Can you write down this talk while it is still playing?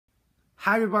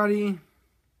Hi everybody.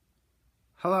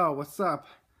 Hello, what's up?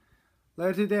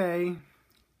 Later today,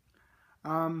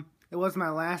 it was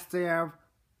my last day of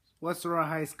West Aurora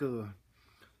High School.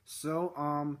 So,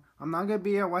 I'm not gonna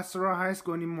be at West Aurora High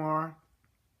School anymore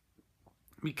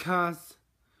because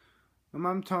my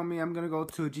mom told me I'm gonna go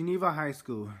to Geneva High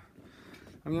School.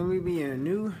 I'm gonna be in a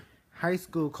new high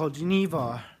school called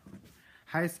Geneva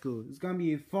High School. It's gonna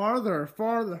be farther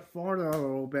a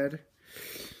little bit.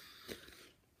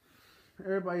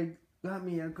 Everybody got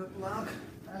me a good luck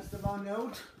festival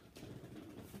note.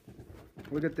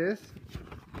 Look at this.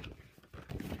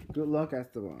 Good luck,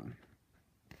 Esteban.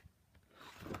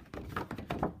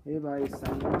 Everybody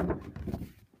sign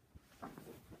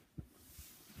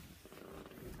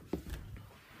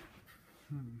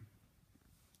in.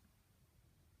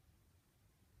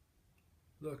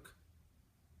 Look.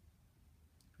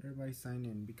 Everybody sign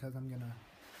in because I'm gonna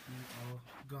be all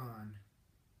gone.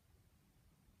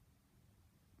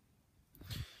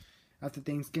 After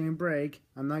Thanksgiving break,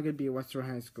 I'm not gonna be at West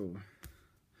Aurora High School.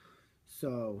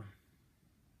 So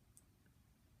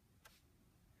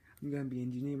I'm gonna be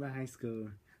in Geneva High School.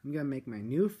 I'm gonna make my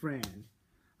new friend.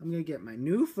 I'm gonna get my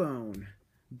new phone.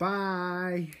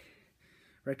 Bye.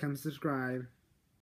 Right, come subscribe.